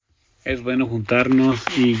Es bueno juntarnos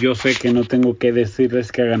y yo sé que no tengo que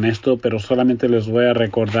decirles que hagan esto, pero solamente les voy a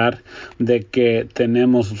recordar de que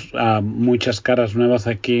tenemos muchas caras nuevas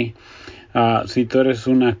aquí. Si tú eres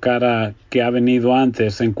una cara que ha venido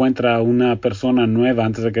antes, encuentra una persona nueva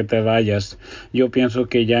antes de que te vayas. Yo pienso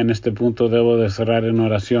que ya en este punto debo de cerrar en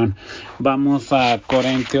oración. Vamos a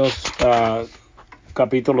Corintios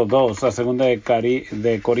capítulo 2, a segunda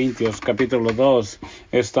de Corintios, capítulo 2.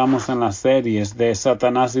 Estamos en las series de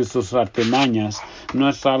Satanás y sus artimañas. No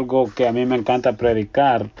es algo que a mí me encanta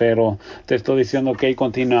predicar, pero te estoy diciendo que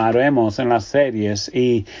continuaremos en las series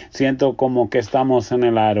y siento como que estamos en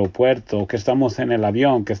el aeropuerto, que estamos en el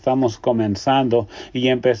avión, que estamos comenzando y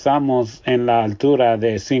empezamos en la altura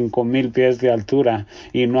de 5,000 pies de altura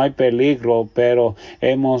y no hay peligro, pero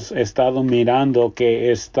hemos estado mirando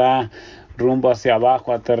que está rumbo hacia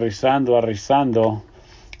abajo, aterrizando.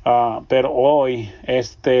 Pero hoy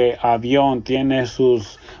este avión tiene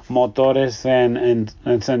sus motores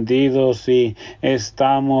encendidos y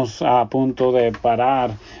estamos a punto de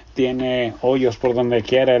parar. Tiene hoyos por donde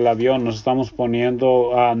quiera el avión. Nos estamos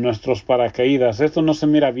poniendo a nuestros paracaídas. Esto no se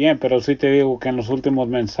mira bien, pero sí te digo que en los últimos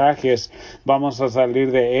mensajes vamos a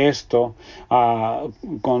salir de esto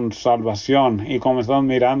con salvación. Y como estamos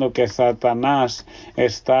mirando que Satanás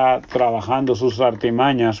está trabajando sus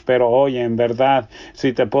artimañas, pero hoy en verdad,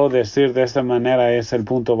 si te puedo decir de esta manera, es el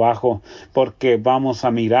punto bajo, porque vamos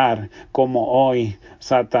a mirar cómo hoy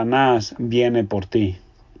Satanás viene por ti.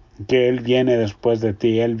 Que Él viene después de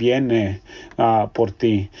ti, Él viene por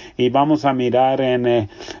ti. Y vamos a mirar en el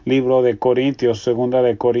libro de Corintios, segunda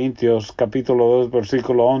de Corintios, capítulo 2,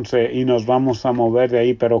 versículo 11, y nos vamos a mover de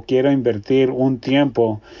ahí, pero quiero invertir un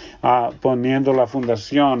tiempo poniendo la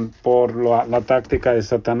fundación por la táctica de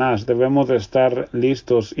Satanás. Debemos de estar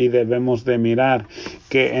listos y debemos de mirar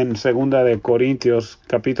que en segunda de Corintios,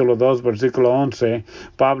 capítulo 2, versículo 11,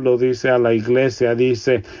 Pablo dice a la iglesia,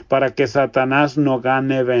 dice, para que Satanás no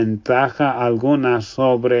gane ventaja alguna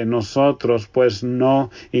sobre nosotros, pues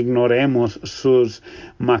no ignoremos sus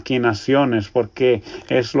maquinaciones, porque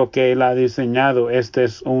es lo que él ha diseñado. Esta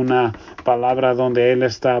es una palabra donde él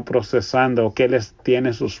está procesando, que él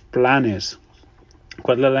tiene sus planes.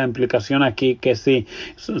 ¿Cuál es la implicación aquí? Que si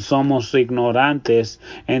somos ignorantes,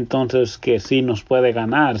 entonces que sí nos puede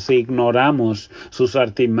ganar. Si ignoramos sus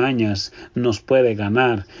artimañas, nos puede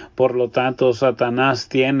ganar. Por lo tanto, Satanás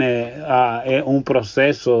tiene un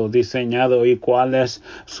proceso diseñado. ¿Y cuál es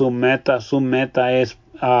su meta? Su meta es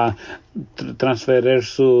transferir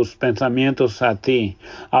sus pensamientos a ti.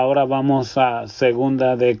 Ahora vamos a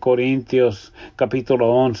segunda de Corintios capítulo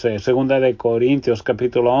 11. Segunda de Corintios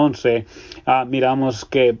capítulo 11. Miramos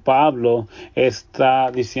que Pablo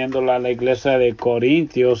está diciéndole a la iglesia de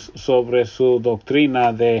Corintios sobre su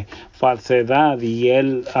doctrina de falsedad y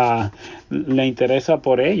él le interesa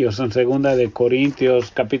por ellos. En segunda de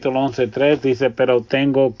Corintios capítulo 11:3 dice, pero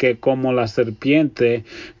tengo que como la serpiente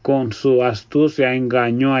con su astucia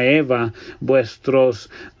engañó a Eva, vuestros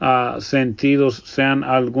sentidos sean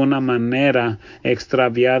alguna manera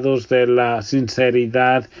extraviados de la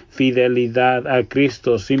sinceridad, fidelidad a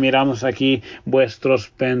Cristo. Si miramos aquí vuestros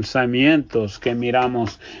pensamientos, que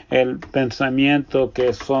miramos el pensamiento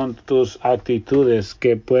que son tus actitudes,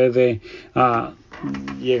 que puede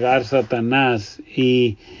llegar Satanás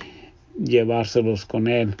y llevárselos con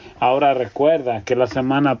él. Ahora recuerda que la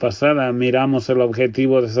semana pasada miramos el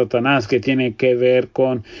objetivo de Satanás, que tiene que ver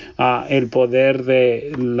con el poder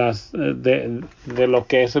de lo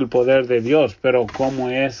que es el poder de Dios, pero cómo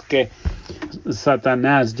es que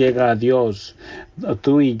Satanás llega a Dios.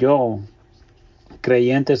 Tú y yo,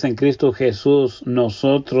 creyentes en Cristo Jesús,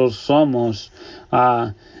 nosotros somos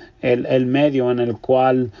el medio en el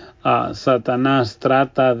cual Satanás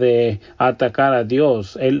trata de atacar a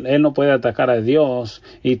Dios. Él no puede atacar a Dios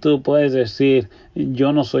y tú puedes decir,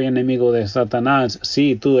 yo no soy enemigo de Satanás.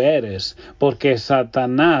 Sí, tú eres, porque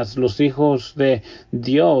Satanás, los hijos de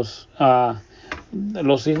Dios,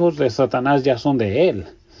 los hijos de Satanás ya son de él.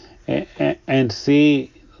 En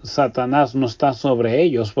sí, Satanás no está sobre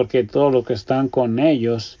ellos, porque todo lo que están con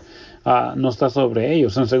ellos no está sobre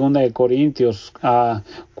ellos. En 2 Corintios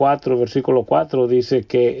 4, versículo 4 dice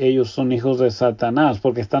que ellos son hijos de Satanás,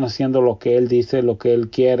 porque están haciendo lo que él dice, lo que él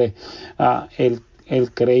quiere.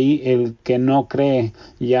 El que no cree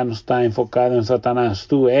ya no está enfocado en Satanás.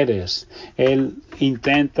 Tú eres. Él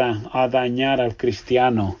intenta dañar al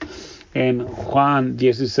cristiano. En Juan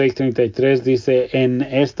 16:33 dice, en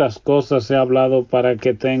estas cosas he hablado para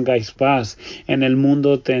que tengáis paz. En el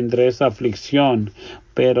mundo tendréis aflicción,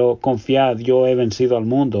 pero confiad, yo he vencido al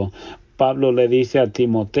mundo. Pablo le dice a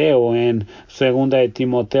Timoteo en 2 de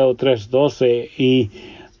Timoteo 3:12, y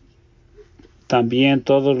también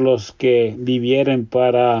todos los que vivieren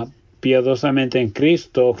para piadosamente en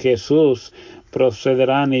Cristo Jesús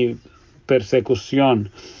procederán y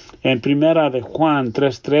persecución. En primera de Juan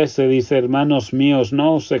 3:13 dice: hermanos míos,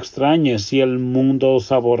 no os extrañes si el mundo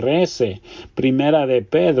os aborrece. Primera de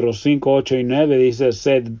Pedro 5:8 y 9 dice: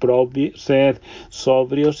 sed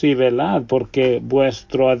sobrios y velad, porque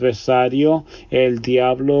vuestro adversario, el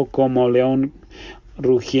diablo, como león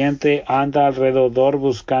rugiente, anda alrededor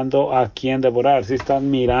buscando a quien devorar. Si están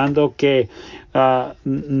mirando que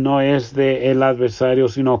no es de el adversario,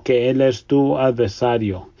 sino que él es tu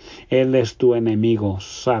adversario. Él es tu enemigo.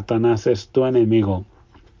 Satanás es tu enemigo.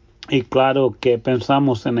 Y claro que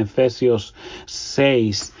pensamos en Efesios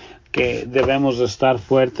 6, que debemos estar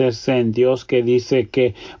fuertes en Dios, que dice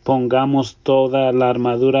que pongamos toda la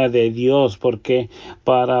armadura de Dios, porque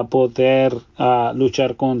para poder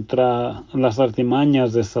luchar contra las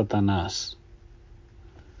artimañas de Satanás.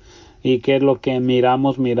 ¿Y qué es lo que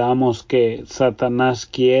miramos? Miramos que Satanás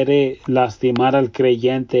quiere lastimar al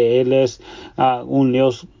creyente. Él es un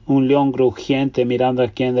león rugiente mirando a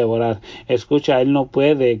quien devorar. Escucha, él no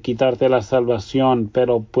puede quitarte la salvación,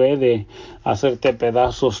 pero puede hacerte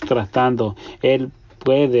pedazos tratando. Él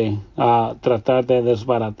puede tratar de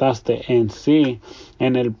desbaratarte en sí.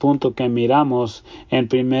 En el punto que miramos en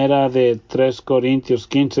primera de 3 Corintios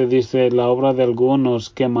 15 dice: la obra de algunos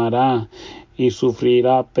quemará y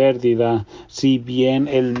sufrirá pérdida, si bien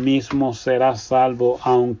él mismo será salvo,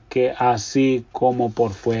 aunque así como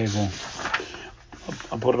por fuego.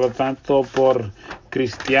 Por lo tanto, por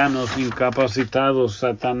cristianos incapacitados,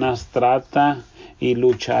 Satanás trata y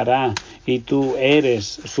luchará, y tú eres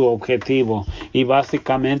su objetivo. Y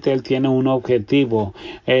básicamente él tiene un objetivo.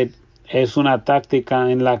 Es una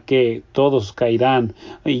táctica en la que todos caerán,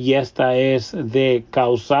 y esta es de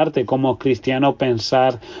causarte como cristiano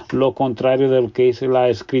pensar lo contrario de lo que dice la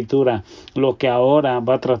Escritura. Lo que ahora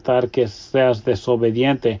va a tratar que seas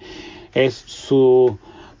desobediente es su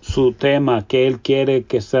tema, que él quiere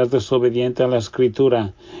que seas desobediente a la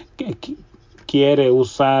Escritura. Quiere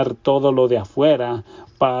usar todo lo de afuera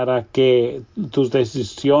para que tus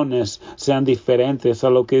decisiones sean diferentes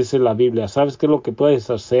a lo que dice la Biblia. ¿Sabes qué es lo que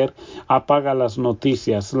puedes hacer? Apaga las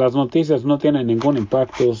noticias. Las noticias no tienen ningún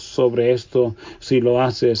impacto sobre esto si lo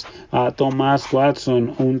haces. Thomas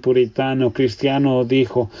Watson, un puritano cristiano,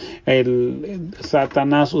 dijo: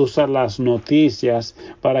 Satanás usa las noticias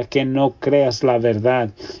para que no creas la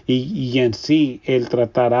verdad, y en sí él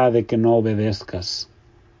tratará de que no obedezcas.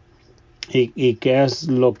 ¿Y qué es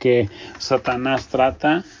lo que Satanás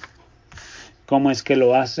trata? ¿Cómo es que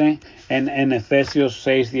lo hace? En Efesios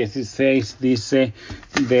 6:16 dice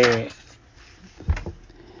de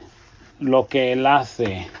lo que él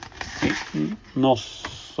hace. No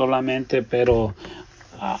solamente, pero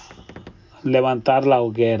levantar la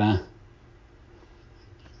hoguera.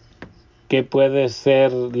 ¿Qué puede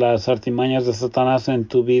ser las artimañas de Satanás en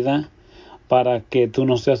tu vida para que tú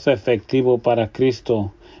no seas efectivo para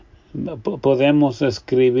Cristo? Podemos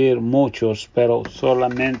escribir muchos, pero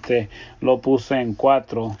solamente lo puse en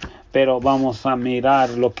 4. Pero vamos a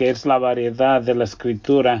mirar lo que es la variedad de la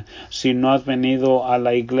Escritura. Si no has venido a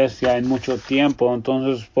la iglesia en mucho tiempo,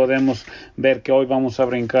 entonces podemos ver que hoy vamos a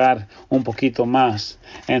brincar un poquito más.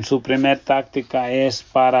 En la primera táctica es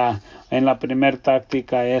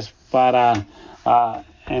para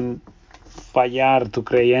fallar tu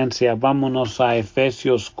creencia. Vámonos a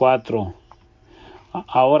Efesios 4.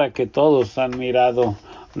 Ahora que todos han mirado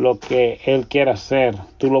lo que él quiere hacer,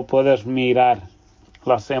 tú lo puedes mirar,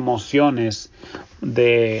 las emociones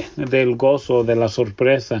del gozo, de la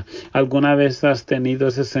sorpresa. ¿Alguna vez has tenido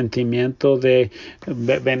ese sentimiento de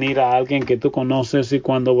venir a alguien que tú conoces y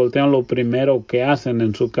cuando voltean lo primero que hacen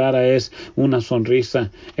en su cara es una sonrisa?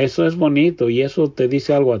 Eso es bonito y eso te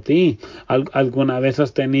dice algo a ti. ¿Alguna vez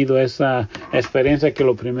has tenido esa experiencia que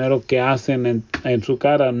lo primero que hacen en su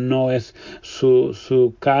cara no es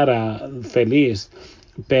su cara feliz,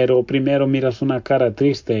 pero primero miras una cara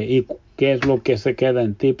triste? ¿Y qué es lo que se queda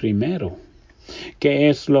en ti primero? ¿Qué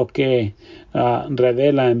es lo que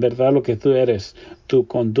revela en verdad lo que tú eres? Tu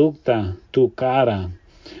conducta, tu cara.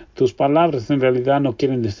 Tus palabras en realidad no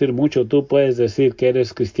quieren decir mucho. Tú puedes decir que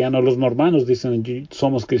eres cristiano. Los mormones dicen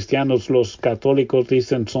somos cristianos. Los católicos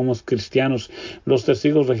dicen somos cristianos. Los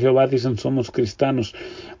testigos de Jehová dicen somos cristianos.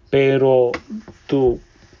 Pero tu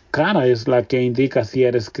cara es la que indica si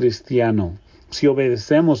eres cristiano. Si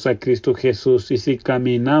obedecemos a Cristo Jesús y si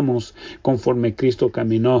caminamos conforme Cristo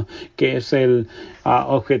caminó, que es el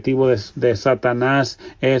objetivo de Satanás,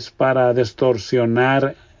 es para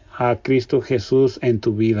distorsionar a Cristo Jesús en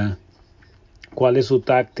tu vida. ¿Cuál es su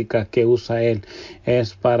táctica que usa él?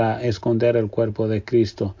 Es para esconder el cuerpo de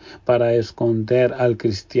Cristo, para esconder al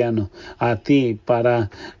cristiano, a ti, para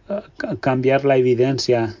cambiar la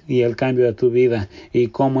evidencia y el cambio de tu vida. ¿Y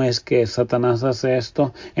cómo es que Satanás hace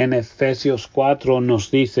esto? En Efesios 4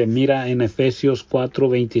 nos dice, mira en Efesios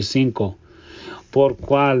 4:25, por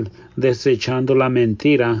cual, desechando la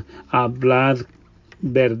mentira, hablad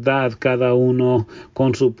verdad cada uno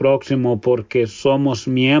con su próximo, porque somos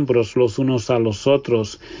miembros los unos a los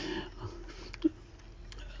otros.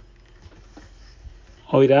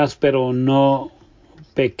 Oirás, pero no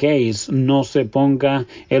pequéis, no se ponga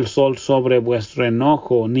el sol sobre vuestro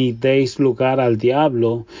enojo, ni deis lugar al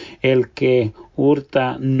diablo. El que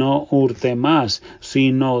hurta, no hurte más,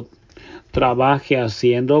 sino trabaje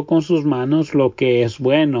haciendo con sus manos lo que es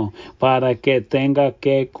bueno, para que tenga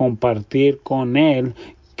que compartir con él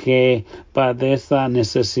que padezca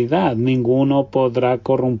necesidad. Ninguno podrá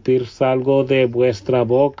corrompirse algo de vuestra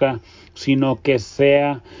boca, sino que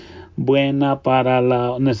sea buena para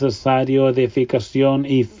la necesaria edificación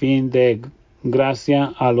y fin de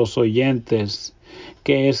gracia a los oyentes.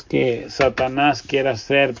 ¿Qué es que Satanás quiere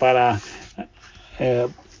hacer para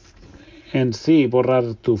en sí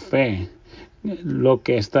borrar tu fe? Lo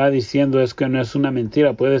que está diciendo es que no es una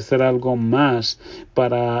mentira, puede ser algo más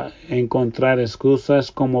para encontrar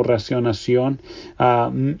excusas como racionación,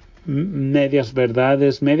 medias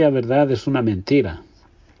verdades. Media verdad es una mentira.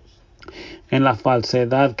 En la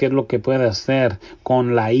falsedad, ¿qué es lo que puede hacer?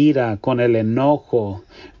 Con la ira, con el enojo,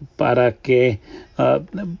 para que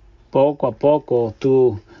poco a poco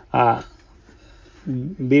tú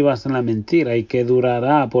vivas en la mentira y que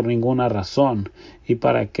durará por ninguna razón, y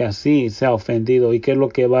para que así sea ofendido. ¿Y qué es lo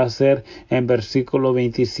que va a hacer en versículo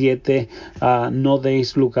 27? No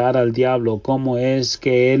deis lugar al diablo. ¿Cómo es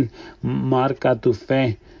que él marca tu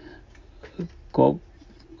fe?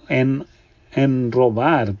 En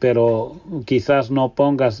robar, pero quizás no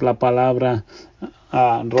pongas la palabra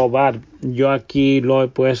robar. Yo aquí lo he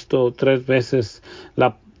puesto 3 veces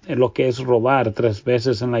lo que es robar 3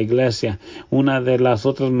 veces en la iglesia. Una de las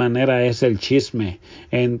otras maneras es el chisme,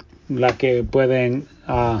 en la que pueden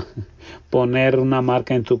poner una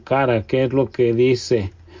marca en tu cara. ¿Qué es lo que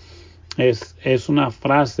dice? Es una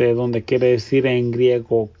frase donde quiere decir en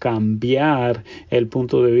griego cambiar el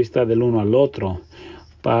punto de vista del uno al otro,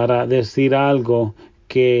 para decir algo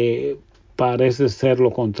que parece ser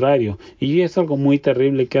lo contrario. Y es algo muy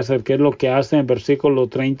terrible que hacer. ¿Qué es lo que hace en versículo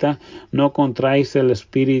 30? No contraéis el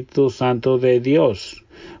Espíritu Santo de Dios,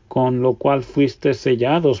 con lo cual fuiste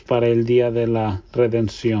sellados para el día de la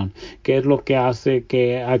redención. ¿Qué es lo que hace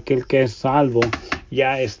que aquel que es salvo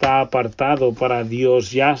ya está apartado para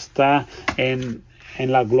Dios, ya está en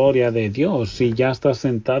la gloria de Dios y ya está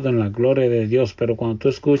sentado en la gloria de Dios? Pero cuando tú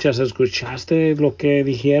escuchaste lo que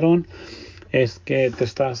dijeron, es que te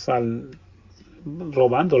estás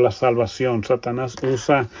robando la salvación. Satanás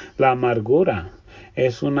usa la amargura.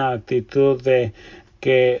 Es una actitud de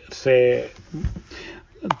que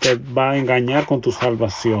te va a engañar con tu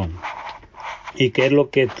salvación. ¿Y qué es lo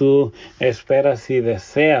que tú esperas y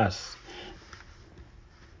deseas?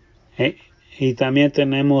 Y también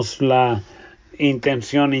tenemos la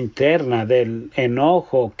intención interna del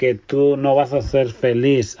enojo, que tú no vas a ser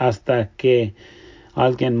feliz hasta que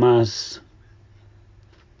alguien más,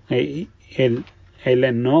 el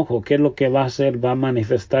enojo, ¿qué es lo que va a hacer? Va a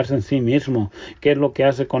manifestarse en sí mismo. ¿Qué es lo que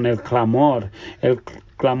hace con el clamor? El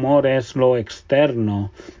clamor es lo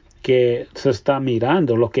externo que se está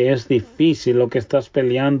mirando, lo que es difícil, lo que estás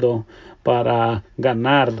peleando para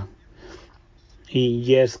ganar.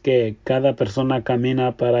 Y es que cada persona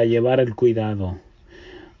camina para llevar el cuidado.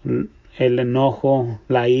 El enojo,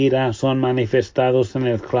 la ira son manifestados en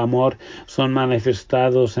el clamor, son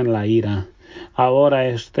manifestados en la ira. Ahora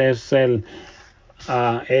este es el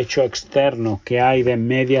hecho externo que hay de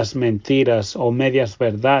medias mentiras o medias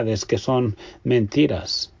verdades que son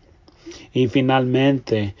mentiras. Y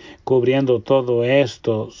finalmente, cubriendo todo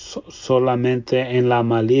esto solamente en la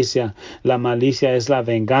malicia. La malicia es la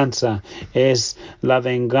venganza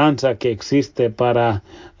que existe para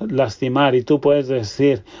lastimar. Y tú puedes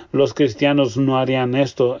decir, los cristianos no harían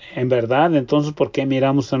esto. En verdad, entonces, ¿por qué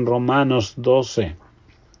miramos en Romanos 12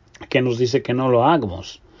 que nos dice que no lo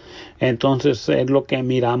hagamos? Entonces es lo que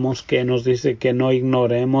miramos, que nos dice que no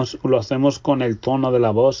ignoremos. Lo hacemos con el tono de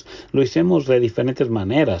la voz, lo hicimos de diferentes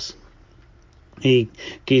maneras. Y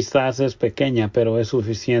quizás es pequeña, pero es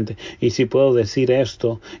suficiente. Y si puedo decir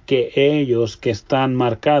esto, que ellos que están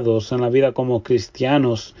marcados en la vida como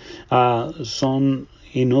cristianos son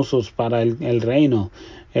inusos para el reino.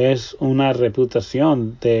 Es una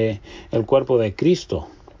reputación de el cuerpo de Cristo.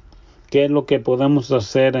 ¿Qué es lo que podemos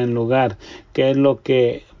hacer en lugar? ¿Qué es lo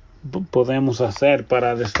que podemos hacer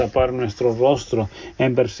para destapar nuestro rostro?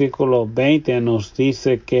 En versículo 20 nos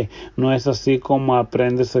dice que no es así como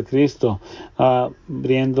aprendes a Cristo,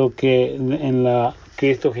 viendo que en la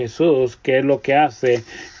Cristo Jesús, que es lo que hace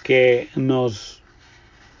que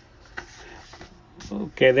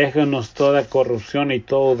déjenos toda corrupción y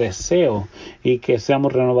todo deseo, y que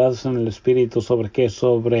seamos renovados en el Espíritu.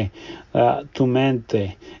 Sobre tu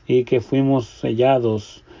mente, y que fuimos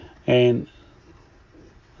sellados en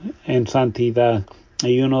santidad.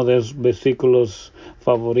 Y uno de los versículos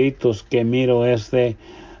favoritos que miro es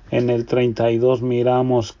en el 32,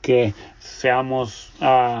 miramos que seamos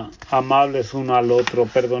amables uno al otro,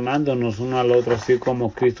 perdonándonos uno al otro, así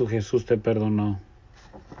como Cristo Jesús te perdonó.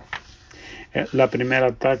 La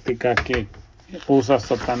primera táctica que usa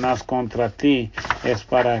Satanás contra ti es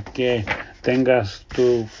para que tengas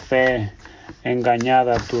tu fe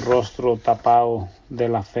engañada, tu rostro tapado de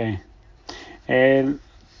la fe. Él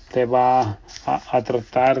te va a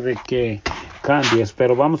tratar de que cambies,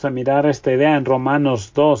 pero vamos a mirar esta idea en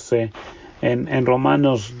Romanos 12. En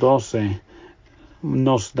Romanos 12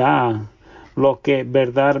 nos da lo que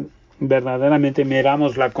verdaderamente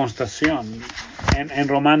miramos la constitución. En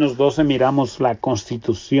Romanos 12 miramos la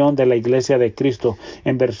constitución de la iglesia de Cristo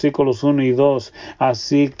en versículos 1 y 2.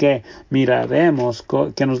 Así que miraremos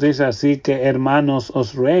que nos dice así que, hermanos,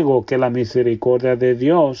 os ruego que la misericordia de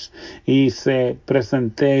Dios y se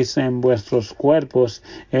presentéis en vuestros cuerpos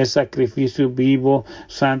es sacrificio vivo,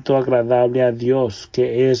 santo, agradable a Dios,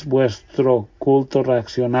 que es vuestro culto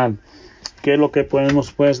racional. ¿Qué es lo que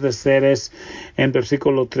podemos pues decir? En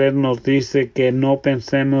versículo 3 nos dice que no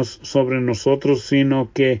pensemos sobre nosotros, sino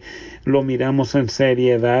que lo miramos en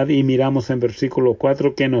seriedad. Y miramos en versículo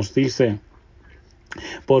 4 que nos dice: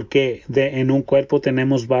 porque en un cuerpo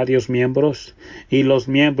tenemos varios miembros, y los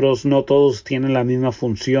miembros no todos tienen la misma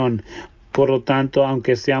función. Por lo tanto,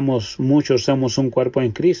 aunque seamos muchos, somos un cuerpo en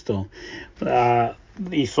Cristo.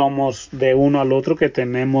 Y somos de uno al otro, que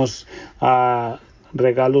tenemos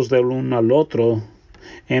regalos del uno al otro.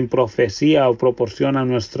 En profecía o proporciona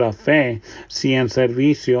nuestra fe, si en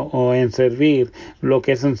servicio o en servir, lo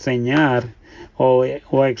que es enseñar o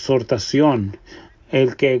exhortación,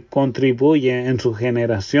 el que contribuye en su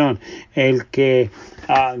generación, el que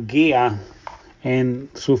guía en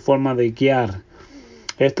su forma de guiar.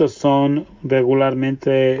 Estos son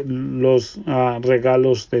regularmente los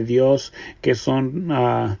regalos de Dios, que son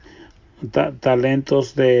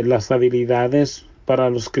talentos de las habilidades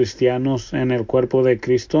para los cristianos en el cuerpo de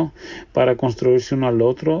Cristo, para construirse uno al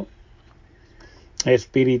otro.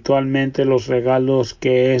 Espiritualmente, los regalos,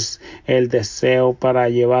 que es el deseo para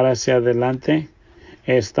llevar hacia adelante.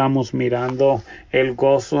 Estamos mirando el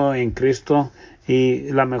gozo en Cristo,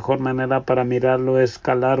 y la mejor manera para mirarlo es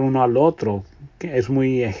calar uno al otro, que es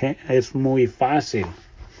muy fácil.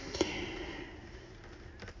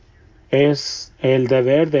 Es el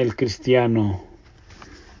deber del cristiano.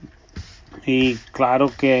 Y claro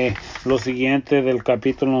que lo siguiente del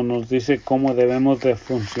capítulo nos dice cómo debemos de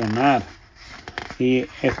funcionar. Y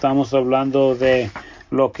estamos hablando de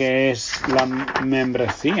lo que es la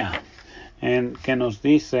membresía, que nos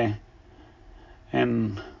dice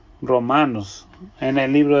en Romanos, en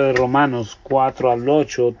el libro de Romanos 4 al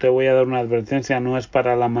 8, te voy a dar una advertencia: no es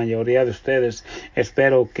para la mayoría de ustedes,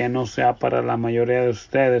 espero que no sea para la mayoría de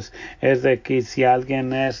ustedes. Es de que si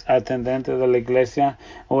alguien es atendente de la iglesia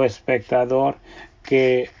o espectador,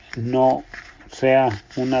 que no sea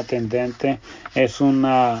un atendente. Es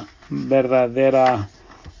una verdadera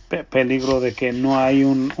peligro de que no hay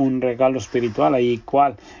un regalo espiritual ahí,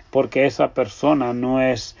 igual, porque esa persona no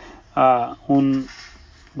es un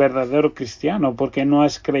verdadero cristiano, porque no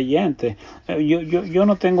es creyente. Yo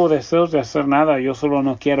no tengo deseos de hacer nada, yo solo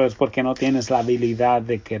no quiero, es porque no tienes la habilidad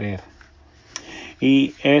de querer.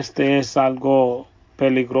 Y este es algo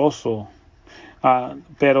peligroso.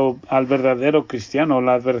 Pero al verdadero cristiano,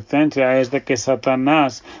 la advertencia es de que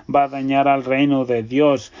Satanás va a dañar al reino de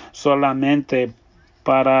Dios solamente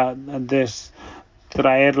para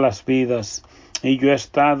distraer las vidas. Y yo he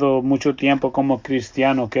estado mucho tiempo como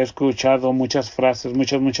cristiano, que he escuchado muchas frases,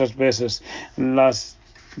 muchas veces, las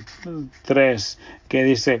 3, que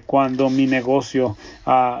dice: cuando mi negocio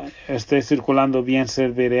esté circulando bien,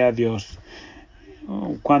 serviré a Dios.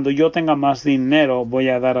 Cuando yo tenga más dinero, voy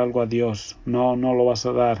a dar algo a Dios. No lo vas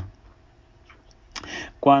a dar.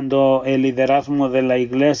 Cuando el liderazgo de la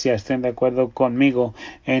iglesia estén de acuerdo conmigo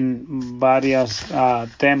en varios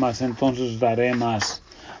temas, entonces daré más.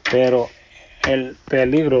 Pero el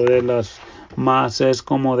peligro de los más es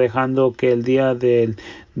como dejando que el día del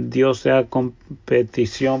Dios sea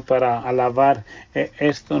competición para alabar.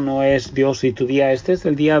 Esto no es Dios y tu día, este es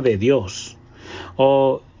el día de Dios.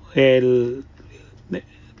 O el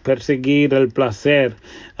perseguir el placer.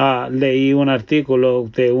 Leí un artículo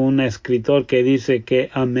de un escritor que dice que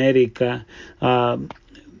América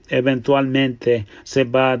eventualmente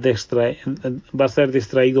va a ser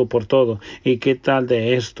distraído por todo. ¿Y qué tal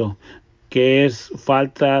de esto? Que es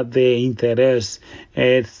falta de interés,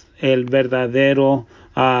 es el verdadero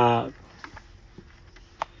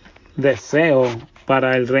deseo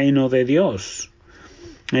para el reino de Dios.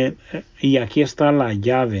 Y aquí está la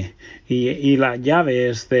llave. Y la llave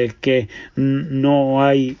es de que no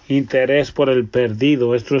hay interés por el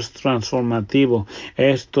perdido. Esto es transformativo.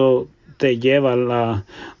 Esto te lleva a la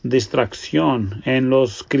distracción en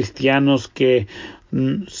los cristianos que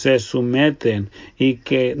se someten y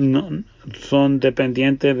que no son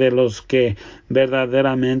dependientes de los que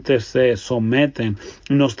verdaderamente se someten.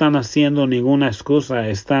 No están haciendo ninguna excusa,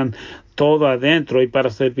 están todo adentro y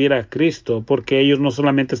para servir a Cristo, porque ellos no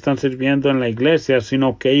solamente están sirviendo en la iglesia,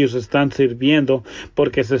 sino que ellos están sirviendo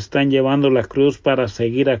porque se están llevando la cruz para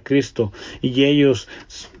seguir a Cristo, y ellos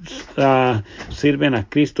sirven a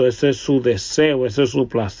Cristo. Ese es su deseo, ese es su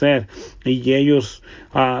placer, y ellos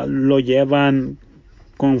lo llevan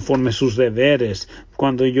conforme sus deberes.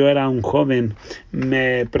 Cuando yo era un joven,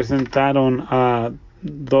 me presentaron a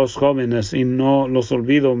dos jóvenes y no los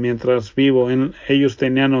olvido mientras vivo. Ellos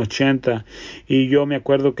tenían 80 y yo me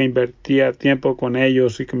acuerdo que invertía tiempo con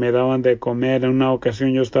ellos y que me daban de comer. En una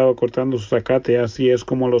ocasión yo estaba cortando su zacate, así es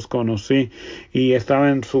como los conocí, y estaba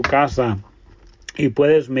en su casa. Y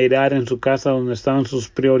puedes mirar en su casa donde estaban sus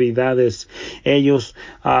prioridades. Ellos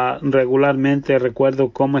regularmente, recuerdo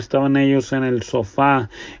cómo estaban ellos en el sofá,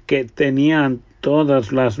 que tenían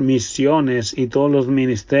todas las misiones y todos los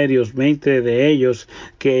ministerios, 20 de ellos,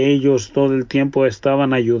 que ellos todo el tiempo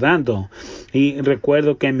estaban ayudando. Y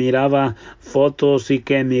recuerdo que miraba fotos y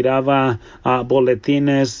que miraba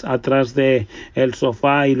boletines atrás de el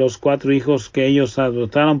sofá, y los 4 hijos que ellos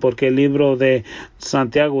adoptaron, porque el libro de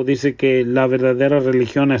Santiago dice que la verdadera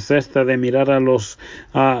religión es esta de mirar a los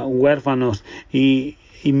huérfanos, y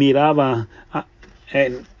miraba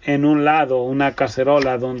en un lado una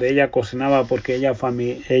cacerola donde ella cocinaba, porque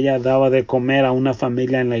ella daba de comer a una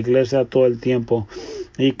familia en la iglesia todo el tiempo.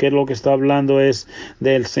 Y qué es lo que está hablando es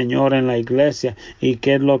del Señor en la iglesia. Y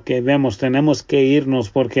qué es lo que vemos, tenemos que irnos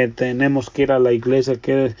porque tenemos que ir a la iglesia,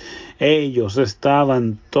 que ellos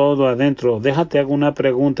estaban todo adentro. Déjate hago una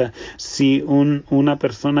pregunta: si una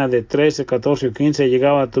persona de 13, 14 o 15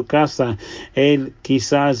 llegaba a tu casa, él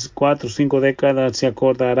quizás 4 o 5 décadas se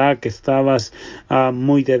acordará que estabas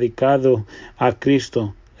muy dedicado a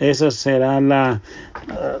Cristo. Esa será la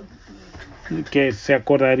que se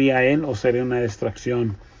acordaría él, o sería una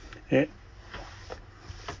distracción.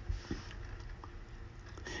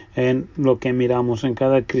 En lo que miramos en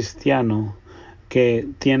cada cristiano, que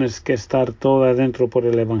tienes que estar todo adentro por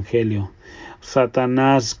el evangelio.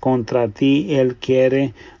 Satanás contra ti, él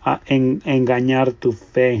quiere engañar tu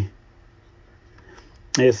fe.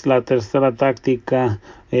 Es la tercera táctica,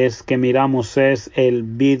 es que miramos, es el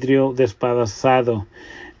vidrio despedazado.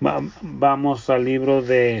 Vamos al libro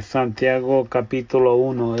de Santiago capítulo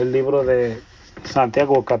 1. El libro de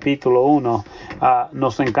Santiago capítulo 1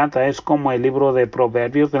 nos encanta, es como el libro de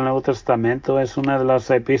Proverbios del Nuevo Testamento. Es una de las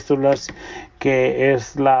epístolas que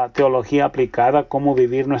es la teología aplicada, cómo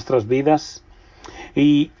vivir nuestras vidas.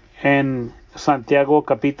 Y en Santiago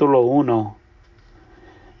capítulo 1,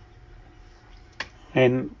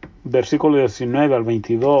 en versículo 19 al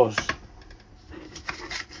 22,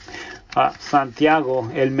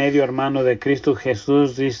 Santiago, el medio hermano de Cristo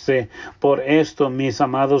Jesús, dice: por esto, mis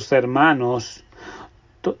amados hermanos,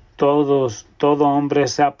 todo hombre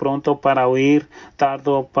sea pronto para oír,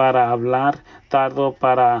 tardo para hablar, tardo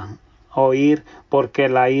para oír, porque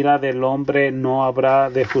la ira del hombre no habrá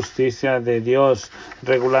de justicia de Dios.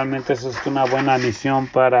 Regularmente esa es una buena misión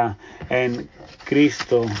para en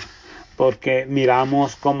Cristo, porque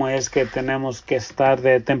miramos cómo es que tenemos que estar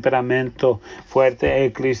de temperamento fuerte.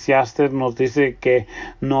 Eclesiastes nos dice que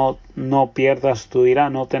no pierdas tu ira,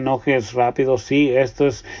 no te enojes rápido. Sí, esto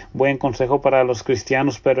es buen consejo para los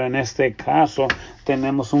cristianos, pero en este caso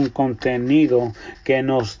tenemos un contenido que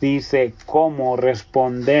nos dice cómo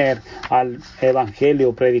responder al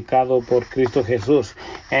evangelio predicado por Cristo Jesús.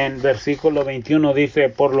 En versículo 21 dice: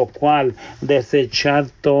 por lo cual desechad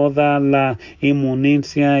toda la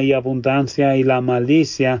inmundicia y abundancia y la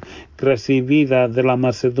malicia recibida de la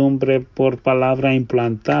mansedumbre por palabra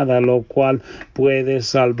implantada, lo cual puede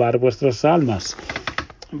salvar vuestras almas.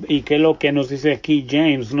 y que lo que nos dice aquí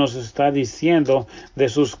James nos está diciendo de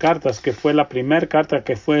sus cartas, que fue la primera carta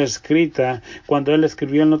que fue escrita. Cuando él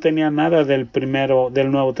escribió, él no tenía nada del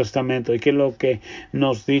Nuevo Testamento, y que lo que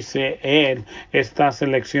nos dice él está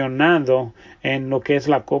seleccionado en lo que es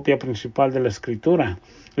la copia principal de la Escritura.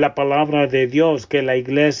 La palabra de Dios que la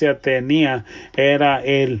iglesia tenía era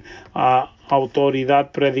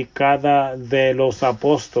autoridad predicada de los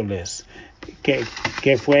apóstoles,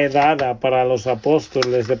 que fue dada para los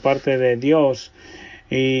apóstoles de parte de Dios.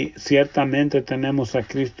 Y ciertamente tenemos a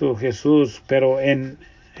Cristo Jesús, pero en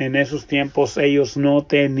esos tiempos ellos no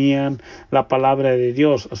tenían la palabra de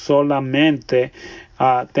Dios, solamente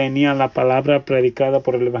tenían la palabra predicada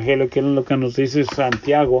por el Evangelio, que es lo que nos dice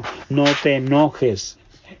Santiago: no te enojes,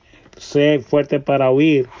 sé fuerte para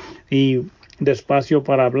oír y despacio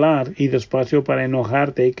para hablar y despacio para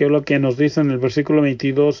enojarte. Y que es lo que nos dice en el versículo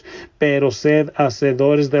 22: pero sed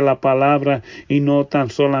hacedores de la palabra y no tan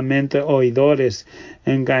solamente oidores,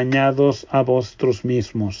 engañados a vosotros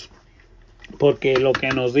mismos. Porque lo que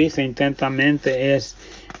nos dice intentamente es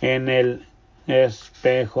en el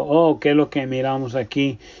espejo. ¿Qué es lo que miramos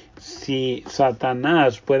aquí? Si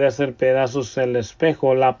Satanás puede hacer pedazos el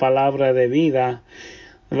espejo, la palabra de vida,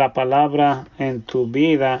 la palabra en tu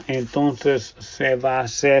vida, entonces se va a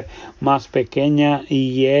hacer más pequeña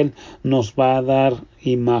y él nos va a dar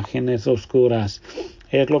imágenes oscuras.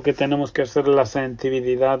 Es lo que tenemos que hacer, la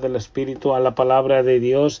sensibilidad del Espíritu a la palabra de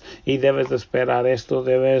Dios, y debes de esperar esto,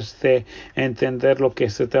 debes de entender lo que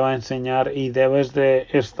se te va a enseñar y debes de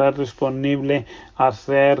estar disponible a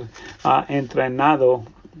ser entrenado.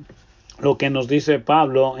 Lo que nos dice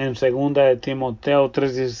Pablo en 2 de Timoteo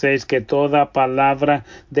 3:16, que toda palabra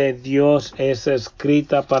de Dios es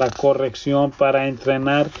escrita para corrección, para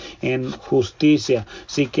entrenar en justicia.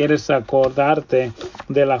 Si quieres acordarte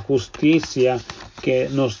de la justicia que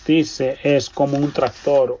nos dice, es como un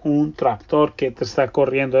tractor que te está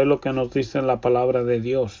corriendo, es lo que nos dice en la palabra de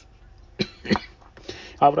Dios.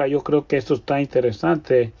 Ahora, yo creo que esto está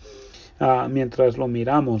interesante mientras lo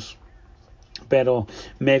miramos. Pero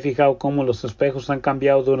me he fijado cómo los espejos han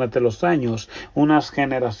cambiado durante los años. Unas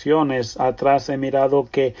generaciones atrás he mirado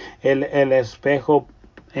que el espejo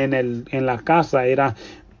en la casa era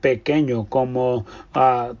pequeño como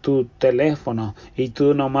tu teléfono, y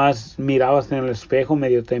tú nomás mirabas en el espejo,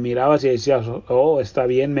 medio te mirabas y decías: está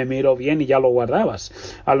bien, me miro bien, y ya lo guardabas.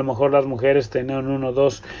 A lo mejor las mujeres tenían uno o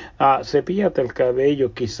dos cepíllate el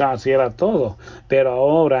cabello, quizás, y era todo. Pero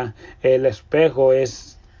ahora el espejo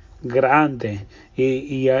es grande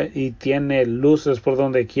y tiene luces por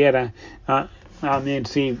donde quiera.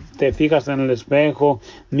 Si te fijas en el espejo,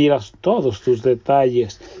 miras todos tus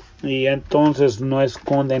detalles, y entonces no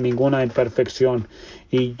esconde ninguna imperfección.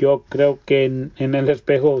 Y yo creo que en el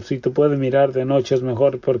espejo, si tú puedes mirar de noche, es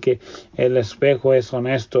mejor, porque el espejo es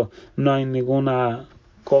honesto. No hay ninguna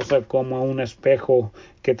cosa como un espejo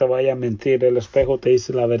que te vaya a mentir. El espejo te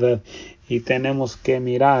dice la verdad, y tenemos que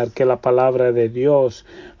mirar que la palabra de Dios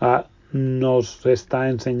nos está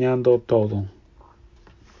enseñando todo.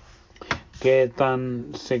 ¿Qué tan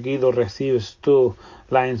seguido recibes tú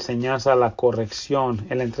la enseñanza, la corrección,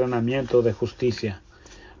 el entrenamiento de justicia?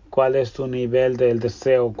 ¿Cuál es tu nivel del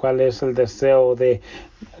deseo? ¿Cuál es el deseo de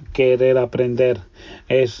querer aprender?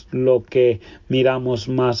 Es lo que miramos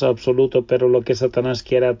más absoluto, pero lo que Satanás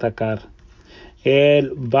quiere atacar.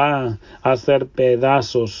 Él va a hacer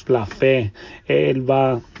pedazos la fe, él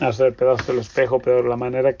va a hacer pedazos el espejo, pero la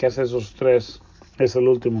manera que hace esos tres es el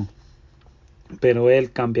último. Pero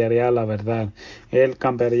él cambiaría la verdad. Él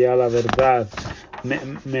cambiaría la verdad.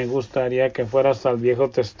 Me gustaría que fueras al Viejo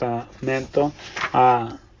Testamento,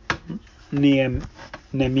 a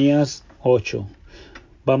Nehemías 8.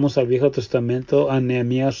 Vamos al Viejo Testamento, a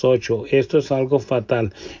Nehemías 8. Esto es algo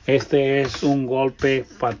fatal. Este es un golpe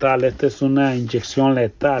fatal. Esta es una inyección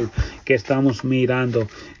letal que estamos mirando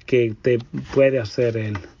que te puede hacer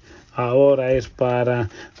él. Ahora es para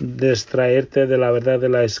distraerte de la verdad de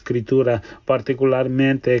la Escritura,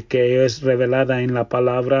 particularmente que es revelada en la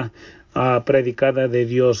palabra predicada de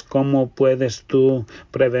Dios. ¿Cómo puedes tú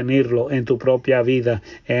prevenirlo en tu propia vida?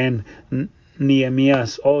 En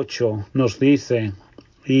Nehemías 8 nos dice,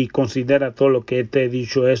 y considera todo lo que te he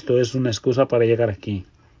dicho, esto es una excusa para llegar aquí.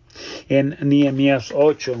 En Nehemías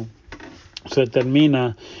 8 se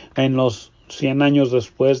termina en los 100 años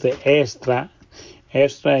después de Esdras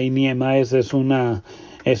y Nehemías.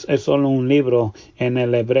 Es solo un libro en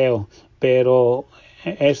el hebreo, pero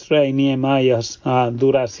Esdras y Nehemías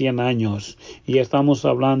dura 100 años, y estamos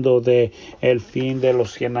hablando de el fin de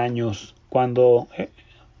los 100 años, cuando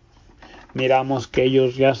miramos que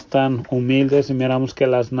ellos ya están humildes, y miramos que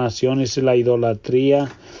las naciones y la idolatría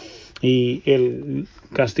y el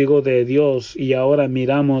castigo de Dios, y ahora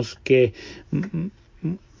miramos que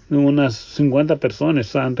unas 50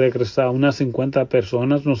 personas han regresado. Unas 50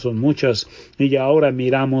 personas no son muchas, y ahora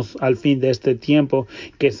miramos al fin de este tiempo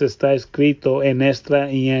que se está escrito en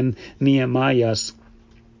Esdras y en Nehemías,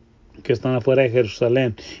 que están afuera de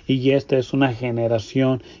Jerusalén, y esta es una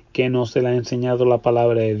generación que no se le ha enseñado la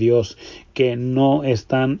palabra de Dios, que no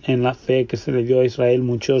están en la fe que se le dio a Israel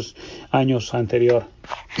muchos años anterior.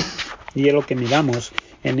 Y es lo que miramos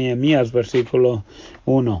en Nehemías versículo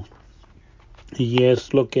 1, y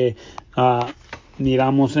es lo que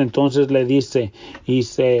miramos. Entonces le dice: y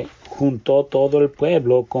se juntó todo el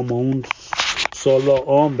pueblo como un solo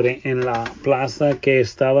hombre en la plaza que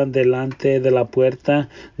estaban delante de la puerta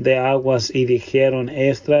de aguas, y dijeron: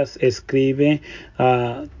 Esdras, escribe,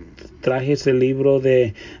 trajes el libro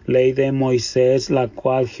de ley de Moisés, la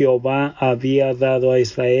cual Jehová había dado a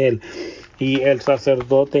Israel. Y el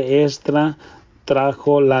sacerdote Esdras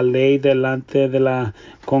trajo la ley delante de la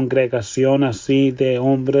congregación, así de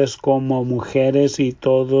hombres como mujeres, y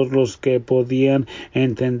todos los que podían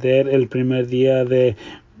entender, el primer día de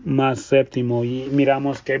más séptimo. Y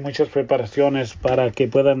miramos que hay muchas preparaciones para que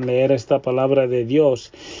puedan leer esta palabra de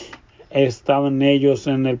Dios. Estaban ellos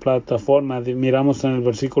en la plataforma. Miramos en el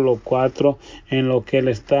versículo 4 en lo que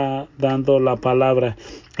le está dando la palabra.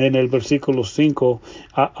 En el versículo 5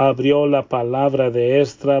 abrió la palabra de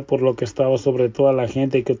Esdras por lo que estaba sobre toda la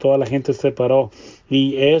gente, y que toda la gente se paró.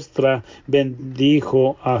 Y Esdras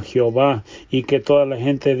bendijo a Jehová, y que toda la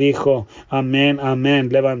gente dijo: amén, amén,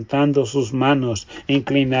 levantando sus manos,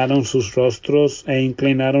 inclinaron sus rostros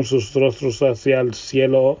hacia el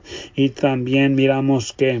cielo. Y también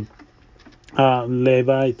miramos que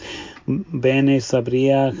Levite, Bene,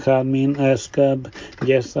 Sabría, Jadmin, Escab,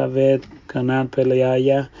 Yesabet, Canán,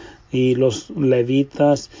 Peleaya, y los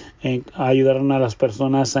levitas ayudaron a las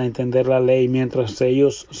personas a entender la ley mientras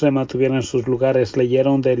ellos se mantuvieron en sus lugares.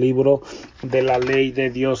 Leyeron del libro de la ley de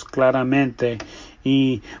Dios claramente,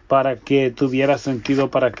 y para que tuviera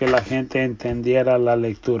sentido, para que la gente entendiera la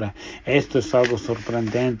lectura. Esto es algo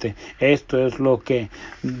sorprendente. Esto es lo que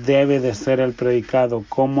debe de ser el predicado.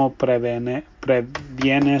 ¿Cómo previenes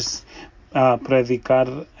a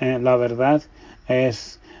predicar la verdad?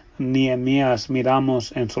 Es Nehemías.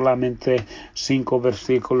 Miramos en solamente 5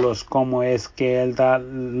 versículos cómo es que él da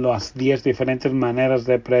las 10 diferentes maneras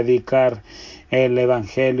de predicar el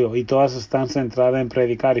evangelio, y todas están centradas en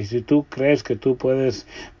predicar. Y si tú crees que tú puedes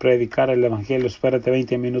predicar el evangelio, espérate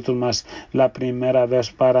 20 minutos más. La primera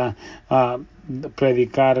vez para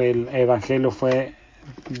predicar el evangelio fue,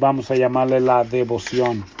 vamos a llamarle, la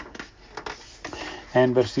devoción.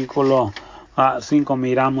 En versículo 5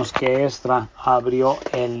 miramos que Esdras abrió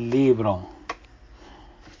el libro,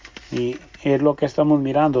 y es lo que estamos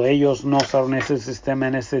mirando. Ellos no usaron ese sistema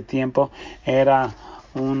en ese tiempo. Era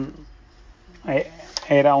un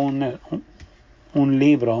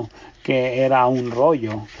libro que era un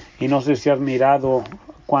rollo, y no sé si has mirado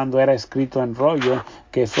cuando era escrito en rollo,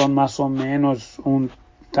 que son más o menos un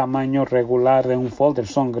tamaño regular de un folder,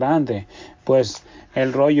 son grandes. Pues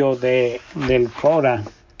el rollo del Cora,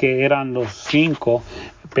 que eran los 5,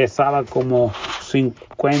 pesaba como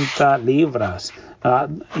 50 libras,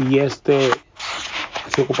 y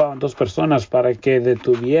se ocupaban 2 personas para que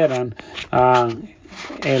detuvieran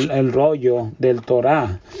el rollo del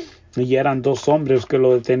Torah, y eran 2 hombres que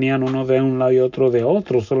lo detenían, uno de un lado y otro de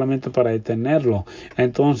otro, solamente para detenerlo.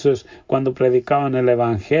 Entonces, cuando predicaban el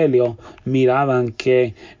evangelio, miraban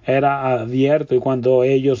que era abierto, y cuando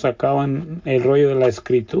ellos sacaban el rollo de la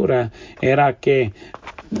escritura, era que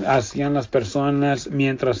hacían las personas,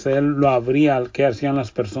 mientras él lo abría, ¿qué hacían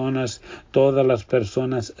las personas? Todas las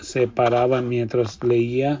personas se paraban mientras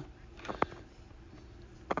leía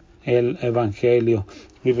el evangelio,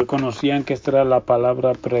 y reconocían que esta era la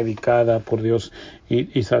palabra predicada por Dios.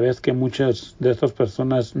 Y sabes que muchas de estas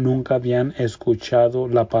personas nunca habían escuchado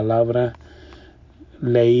la palabra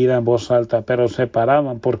leída en voz alta, pero se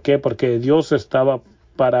paraban. ¿Por qué? Porque Dios estaba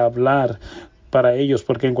para hablar para ellos,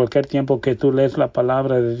 porque en cualquier tiempo que tú lees la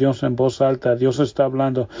palabra de Dios en voz alta, Dios está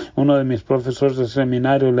hablando. Uno de mis profesores de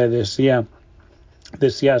seminario le decía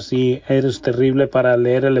si eres terrible para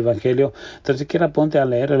leer el evangelio, tan siquiera ponte a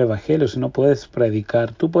leer el evangelio. Si no puedes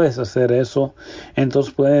predicar, tú puedes hacer eso.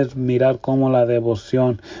 Entonces puedes mirar cómo la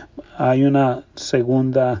devoción, hay una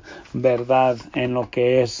segunda verdad en lo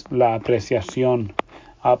que es la apreciación,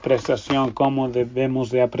 cómo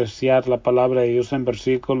debemos de apreciar la palabra de Dios. En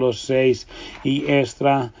versículo 6, y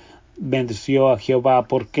Esdras bendició a Jehová.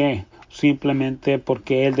 ¿Por qué? Simplemente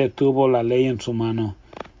porque él detuvo la ley en su mano.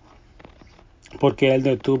 porque él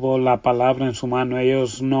detuvo la palabra en su mano.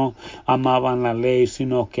 Ellos no amaban la ley,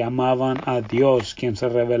 sino que amaban a Dios, quien se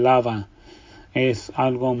revelaba. Es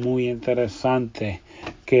algo muy interesante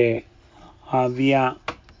que había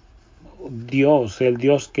Dios, el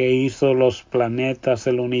Dios que hizo los planetas,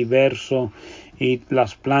 el universo y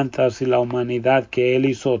las plantas y la humanidad, que Él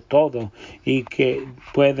hizo todo y que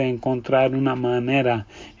puede encontrar una manera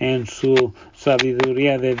en su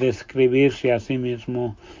sabiduría de describirse a sí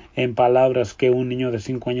mismo en palabras que un niño de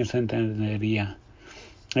 5 años entendería.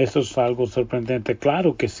 Eso es algo sorprendente.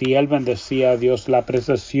 Claro que si él bendecía a Dios, la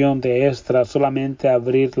apreciación de Esdras, solamente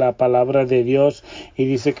abrir la palabra de Dios, y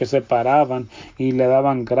dice que se paraban y le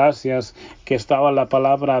daban gracias, que estaba la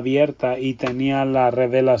palabra abierta y tenía la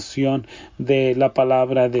revelación de la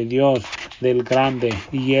palabra de Dios, del grande,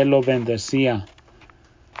 y él lo bendecía,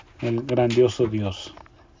 el grandioso Dios.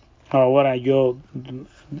 Ahora yo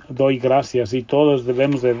doy gracias, y todos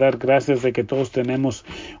debemos de dar gracias de que todos tenemos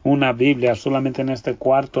una Biblia. Solamente en este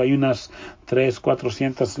cuarto hay unas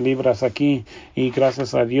 400 libras aquí, y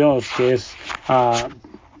gracias a Dios que es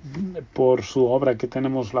por su obra que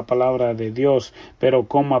tenemos la palabra de Dios. Pero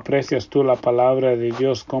 ¿cómo aprecias tú la palabra de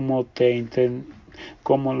Dios? ¿Cómo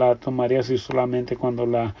la tomarías si solamente cuando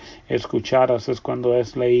la escucharas es cuando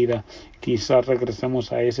es leída? Quizás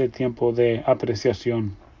regresemos a ese tiempo de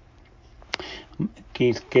apreciación.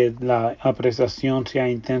 Que la apreciación sea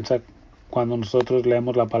intensa cuando nosotros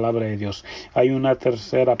leemos la palabra de Dios. Hay una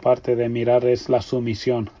tercera parte de mirar, es la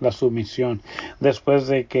sumisión. Después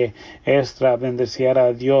de que Esdras bendeciera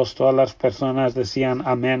a Dios, todas las personas decían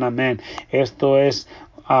amén, amén. Esto es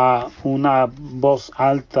una voz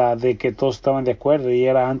alta de que todos estaban de acuerdo, y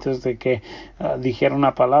era antes de que dijera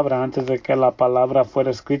una palabra, antes de que la palabra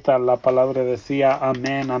fuera escrita, la palabra decía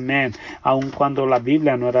amén, amén, aun cuando la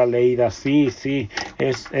Biblia no era leída. Sí,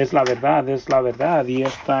 es la verdad, y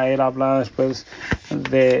esta era hablada después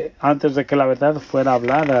antes de que la verdad fuera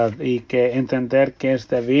hablada, y que entender que es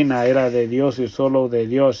divina, era de Dios y solo de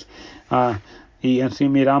Dios. Y en sí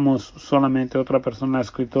miramos solamente otra persona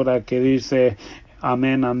escritora que dice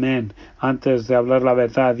amén, amén, antes de hablar la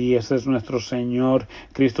verdad, y ese es nuestro Señor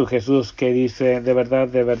Cristo Jesús, que dice de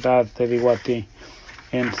verdad te digo a ti.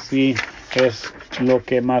 En sí es lo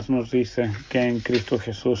que más nos dice, que en Cristo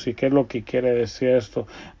Jesús. ¿Y qué es lo que quiere decir esto?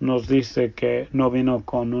 Nos dice que no vino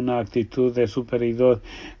con una actitud de superioridad,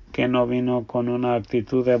 que no vino con una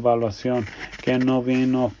actitud de evaluación, que no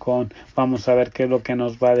vino con vamos a ver qué es lo que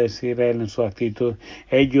nos va a decir Él en su actitud.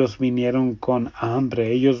 Ellos vinieron con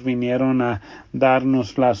hambre, ellos vinieron a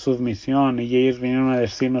darnos la sumisión, y ellos vinieron a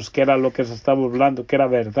decirnos qué era lo que se estaba hablando, que era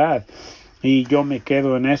verdad. Y yo me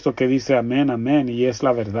quedo en esto que dice amén, amén, y es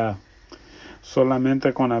la verdad.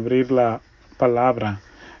 Solamente con abrir la palabra.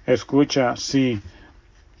 Escucha, sí,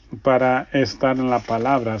 para estar en la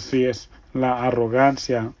palabra, sí, es la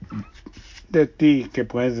arrogancia de ti que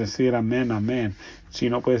puedes decir amén, amén. Si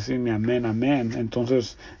no puedes decir ni amén, amén,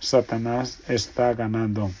 entonces Satanás está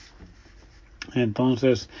ganando.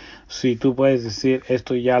 Entonces, si tú puedes decir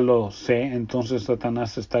esto ya lo sé, entonces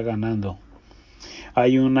Satanás está ganando.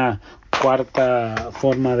 Hay una cuarta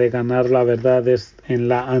forma de ganar la verdad, es en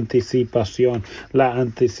la anticipación. La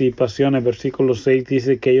anticipación, el versículo 6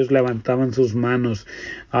 dice que ellos levantaban sus manos.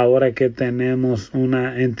 Ahora que tenemos un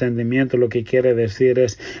entendimiento, lo que quiere decir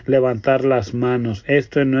es levantar las manos.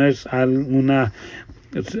 Esto no es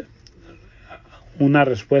una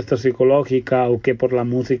respuesta psicológica o que por la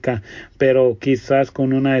música, pero quizás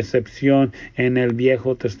con una excepción en el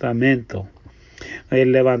Viejo Testamento.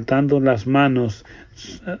 Levantando las manos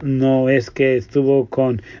no es que estuvo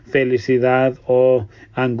con felicidad o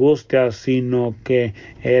angustia, sino que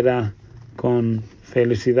era con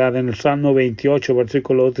felicidad. En el Salmo 28,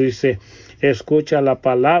 versículo 8 dice: escucha la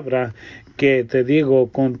palabra que te digo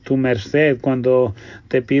con tu merced cuando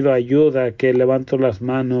te pido ayuda, que levanto las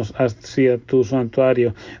manos hacia tu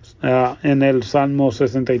santuario. En el Salmo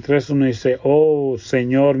 63 uno dice: oh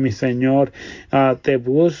Señor, mi Señor, te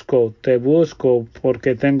busco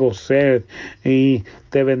porque tengo sed, y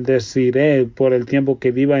te bendeciré por el tiempo que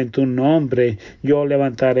viva en tu nombre. Yo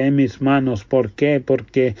levantaré mis manos. ¿Por qué?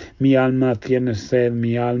 Porque mi alma tiene sed,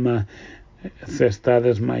 mi alma se está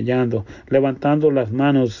desmayando. Levantando las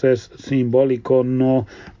manos es simbólico, no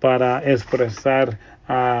para expresar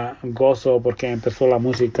gozo porque empezó la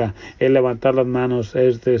música. El levantar las manos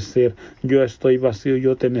es decir: yo estoy vacío,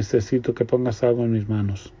 yo te necesito que pongas algo en mis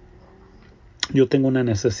manos. Yo tengo una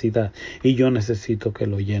necesidad y yo necesito que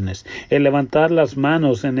lo llenes. El levantar las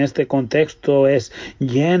manos en este contexto es: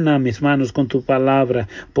 llena mis manos con tu palabra,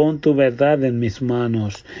 pon tu verdad en mis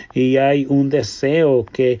manos. Y hay un deseo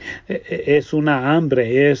que es una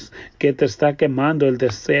hambre, es que te está quemando. El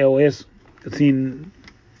deseo es sin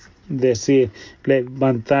decir,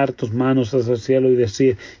 levantar tus manos hacia el cielo y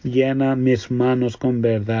decir, llena mis manos con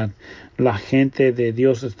verdad. La gente de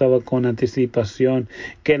Dios estaba con anticipación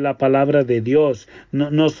que la palabra de Dios,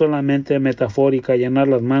 no solamente metafórica, llenar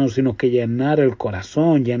las manos, sino que llenar el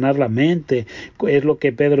corazón, llenar la mente. Es lo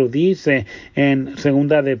que Pedro dice en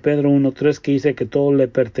segunda de Pedro 1:3, que dice que todo le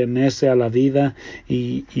pertenece a la vida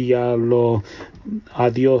y a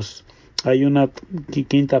Dios. Hay una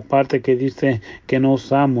quinta parte que dice que no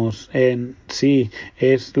usamos en sí,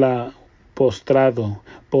 es la postrado.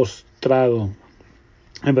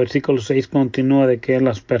 En versículo 6 continúa de que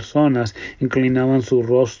las personas inclinaban sus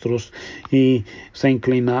rostros y se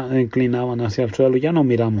inclinaban hacia el suelo. Ya no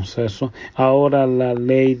miramos eso. Ahora la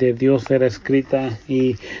ley de Dios era escrita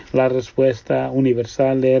y la respuesta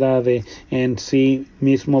universal era de en sí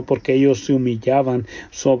mismo, porque ellos se humillaban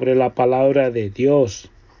sobre la palabra de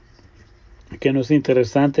Dios. Que no es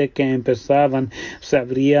interesante que empezaban, se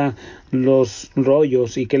abría los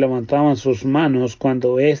rollos y que levantaban sus manos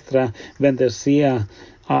cuando Esdras bendecía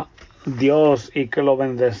a Dios y que lo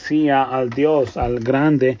bendecía al Dios, al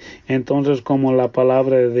grande. Entonces, como la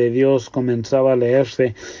palabra de Dios comenzaba a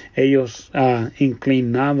leerse, ellos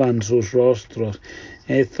inclinaban sus rostros.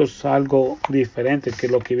 Esto es algo diferente que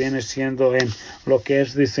lo que viene siendo en lo que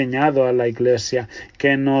es diseñado a la iglesia,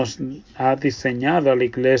 que nos ha diseñado a la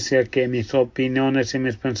iglesia, que mis opiniones y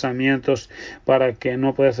mis pensamientos para que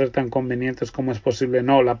no puedan ser tan convenientes como es posible.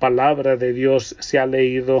 No, la palabra de Dios se ha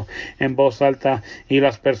leído en voz alta y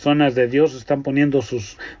las personas de Dios están poniendo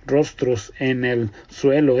sus rostros en el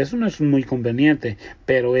suelo. Eso no es muy conveniente,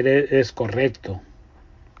 pero es correcto,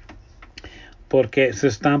 porque se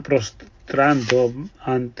están prostrando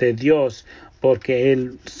ante Dios, porque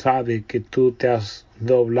Él sabe que tú te has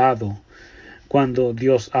doblado. Cuando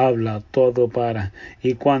Dios habla, todo para.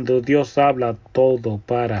 Y cuando Dios habla, todo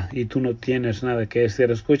para. Y tú no tienes nada que decir.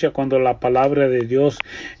 Escucha, cuando la palabra de Dios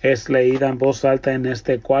es leída en voz alta en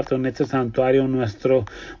este cuarto, en este santuario, nuestro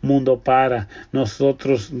mundo para.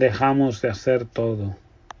 Nosotros dejamos de hacer todo.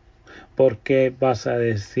 ¿Por qué vas a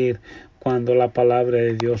decir cuando la palabra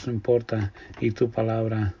de Dios importa y tu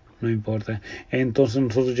palabra no importa? Entonces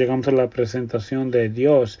nosotros llegamos a la presentación de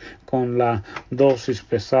Dios con la dosis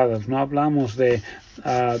pesada. No hablamos de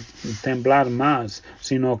temblar más,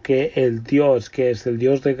 sino que el Dios, que es el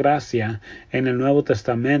Dios de gracia en el Nuevo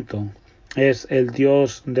Testamento, es el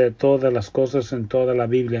Dios de todas las cosas en toda la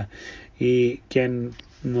Biblia, y quien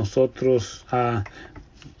nosotros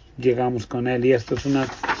llegamos con Él. Y esta es una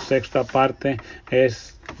sexta parte,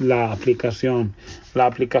 es la aplicación. La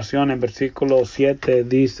aplicación en versículo 7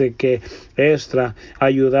 dice que Esdras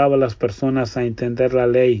ayudaba a las personas a entender la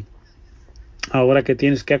ley. Ahora que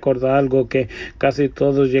tienes que acordar algo, que casi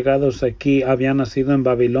todos llegados aquí habían nacido en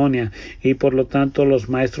Babilonia, y por lo tanto los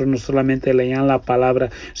maestros no solamente leían la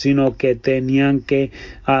palabra, sino que tenían que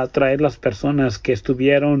atraer las personas que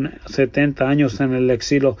estuvieron 70 años en el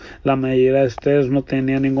exilio. La mayoría de ustedes no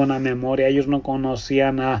tenían ninguna memoria. Ellos no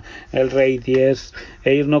conocían a el rey 10,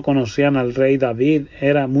 ellos no conocían al rey David,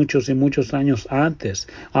 era muchos y muchos años antes.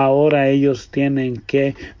 Ahora ellos tienen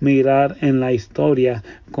que mirar en la historia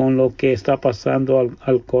con lo que está pasando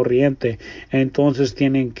al corriente. Entonces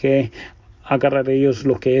tienen que agarrar ellos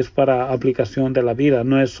lo que es para aplicación de la vida.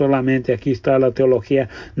 No es solamente, aquí está la teología,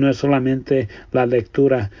 no es solamente la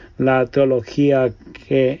lectura. La teología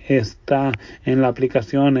que está en la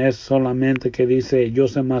aplicación es solamente que dice, yo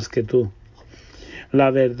sé más que tú.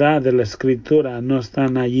 La verdad de la escritura no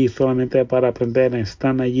están allí solamente para aprender,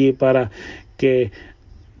 están allí para que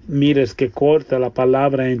mires que corta la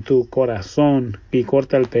palabra en tu corazón y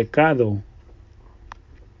corta el pecado.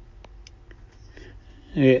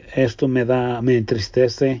 Esto me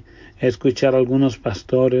entristece escuchar a algunos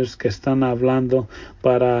pastores que están hablando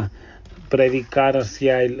para predicar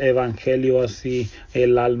hacia el evangelio, hacia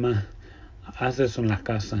el alma. Haz eso en la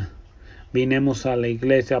casa. Vinimos a la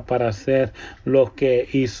iglesia para hacer lo que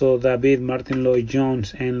hizo David Martin Lloyd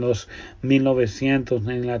Jones en los 1900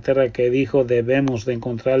 en Inglaterra, que dijo debemos de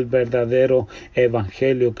encontrar el verdadero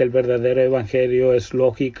evangelio, que el verdadero evangelio es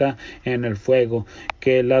lógica en el fuego,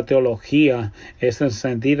 que la teología es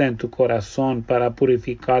encendida en tu corazón para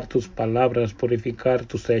purificar tus palabras, purificar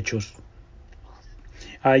tus hechos.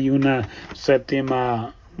 Hay una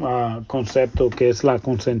séptima concepto que es la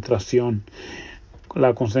concentración.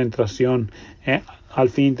 La concentración. Al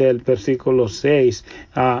fin del versículo 6,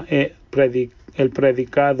 el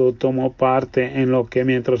predicado tomó parte en lo que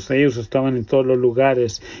mientras ellos estaban en todos los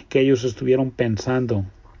lugares que ellos estuvieron pensando.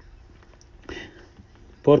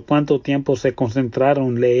 ¿Por cuánto tiempo se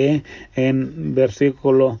concentraron? Lee en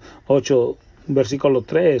versículo 8. versículo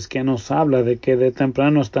 3, que nos habla de que de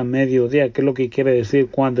temprano hasta mediodía, que es lo que quiere decir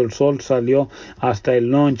cuando el sol salió hasta el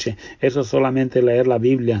noche. Eso es solamente leer la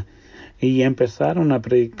Biblia. Y empezaron a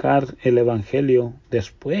predicar el Evangelio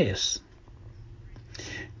después.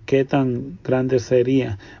 ¿Qué tan grande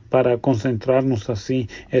sería para concentrarnos así?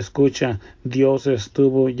 Escucha, Dios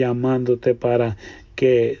estuvo llamándote para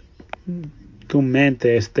que tu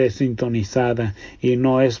mente esté sintonizada y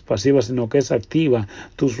no es pasiva, sino que es activa.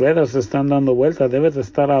 Tus ruedas están dando vueltas. Debes de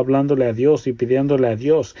estar hablándole a Dios y pidiéndole a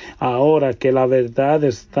Dios ahora que la verdad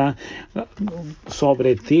está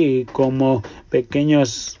sobre ti como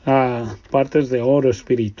pequeñas partes de oro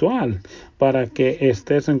espiritual, para que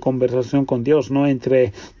estés en conversación con Dios, no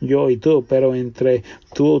entre yo y tú, pero entre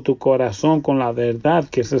tu corazón con la verdad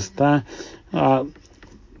que se está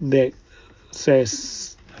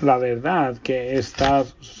la verdad que está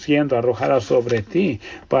siendo arrojada sobre ti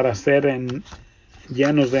para ser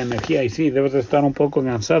llenos de energía. Y sí, debes de estar un poco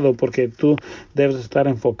cansado porque tú debes estar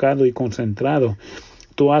enfocado y concentrado.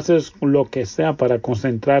 Tú haces lo que sea para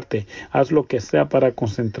concentrarte. Haz lo que sea para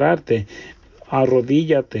concentrarte.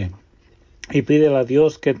 Arrodíllate y pídele a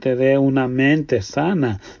Dios que te dé una mente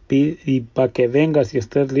sana y para que vengas y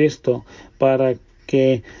estés listo para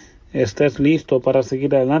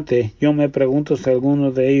seguir adelante. Yo me pregunto si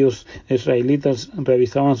algunos de ellos israelitas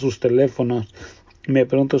revisaban sus teléfonos. Me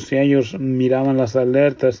pregunto si ellos miraban las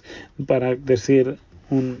alertas para decir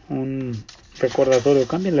un recordatorio,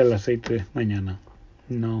 cámbiale el aceite mañana.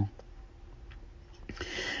 No.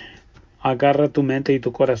 Agarra tu mente y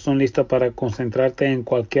tu corazón lista para concentrarte en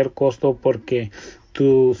cualquier costo, porque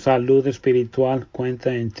tu salud espiritual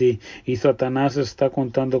cuenta en ti y Satanás está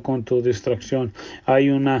contando con tu distracción.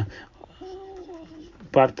 Hay una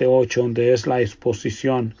parte 8 donde es la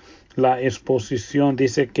exposición. La exposición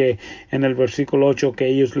dice que en el versículo 8 que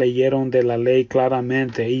ellos leyeron de la ley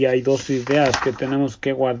claramente, y hay dos ideas que tenemos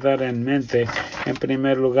que guardar en mente. En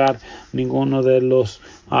primer lugar, ninguno de los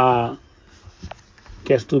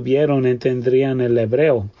que estuvieron entenderían el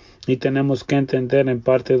hebreo, y tenemos que entender en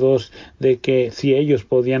parte 2 de que si ellos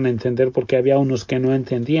podían entender, porque había unos que no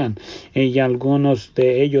entendían y algunos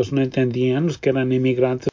de ellos no entendían, los que eran inmigrantes